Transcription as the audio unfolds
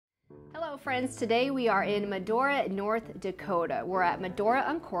Hello friends, today we are in Medora, North Dakota. We're at Medora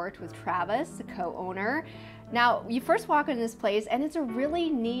Uncork'd with Travis, the co-owner. Now, you first walk into this place and it's a really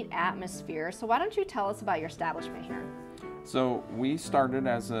neat atmosphere, so why don't you tell us about your establishment here? So we started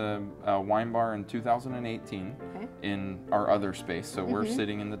as a wine bar in 2018 in our other space, so we're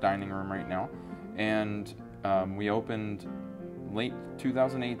sitting in the dining room right now, and we opened late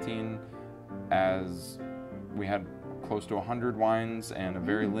 2018 as we had close to 100 wines and a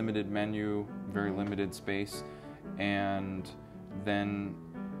very limited menu, very limited space, and then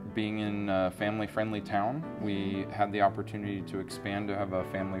being in a family-friendly town, we had the opportunity to expand to have a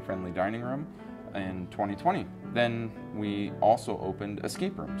family-friendly dining room in 2020. Then we also opened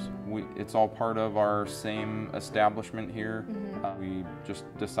escape rooms. It's all part of our same establishment here. We just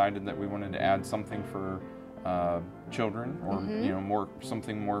decided that we wanted to add something for children, or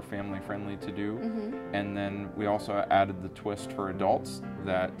something more family friendly to do. And then we also added the twist for adults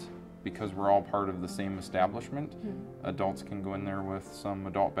that because we're all part of the same establishment, adults can go in there with some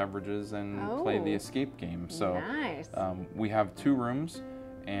adult beverages and play the escape game. So nice. We have 2 rooms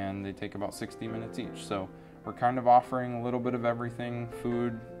and they take about 60 minutes each. So we're kind of offering a little bit of everything: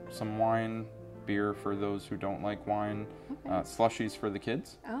 food, some wine, beer for those who don't like wine, slushies for the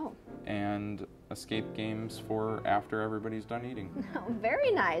kids, and escape games for after everybody's done eating.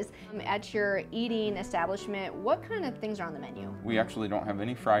 Very nice. At your eating establishment, what kind of things are on the menu? We actually don't have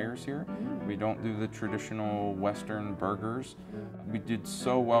any fryers here. We don't do the traditional Western burgers. We did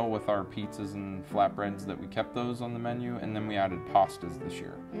so well with our pizzas and flatbreads that we kept those on the menu, and then we added pastas this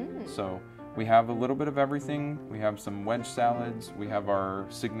year. So we have a little bit of everything. We have some wedge salads. We have our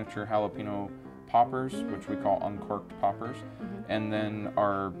signature jalapeno poppers, which we call Uncork'd poppers, and then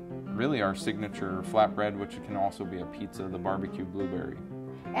our signature flatbread, which can also be a pizza, the barbecue blueberry.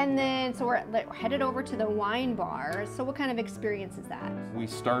 And then, so we're headed over to the wine bar. So what kind of experience is that? We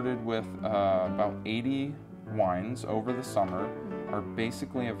started with about 80 wines over the summer, are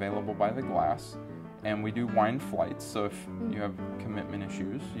basically available by the glass, and we do wine flights. So if you have commitment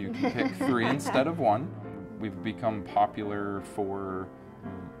issues, you can pick 3 instead of 1. We've become popular for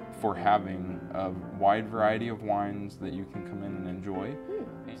having a wide variety of wines that you can come in and enjoy.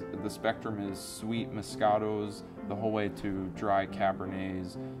 The spectrum is sweet Moscatos the whole way to dry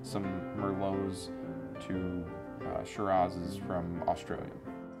Cabernets, some Merlots to Shirazes from Australia.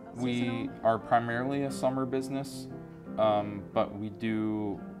 We are primarily a summer business, but we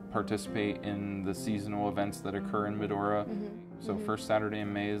do participate in the seasonal events that occur in Medora. So first Saturday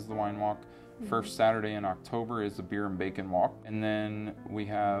in May is the wine walk. First Saturday in October is the beer and bacon walk. And then we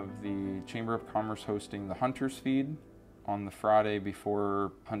have the Chamber of Commerce hosting the Hunter's Feed on the Friday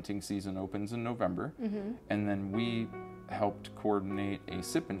before hunting season opens in November. And then we helped coordinate a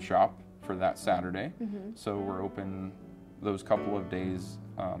sip and shop for that Saturday. So we're open those couple of days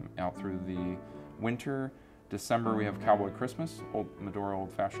out through the winter. December we have Cowboy Christmas, Medora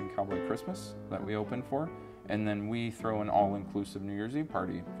Old Fashioned Cowboy Christmas that we open for. And then we throw an all-inclusive New Year's Eve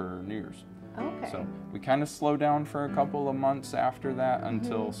party for New Year's. So we kind of slow down for a couple of months after that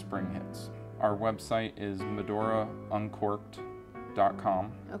until spring hits. Our website is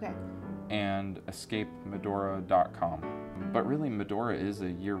medorauncork'd.com and escapemedora.com. But really, Medora is a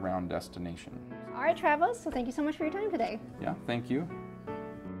year-round destination. All right, Travis, so thank you so much for your time today. Yeah, thank you.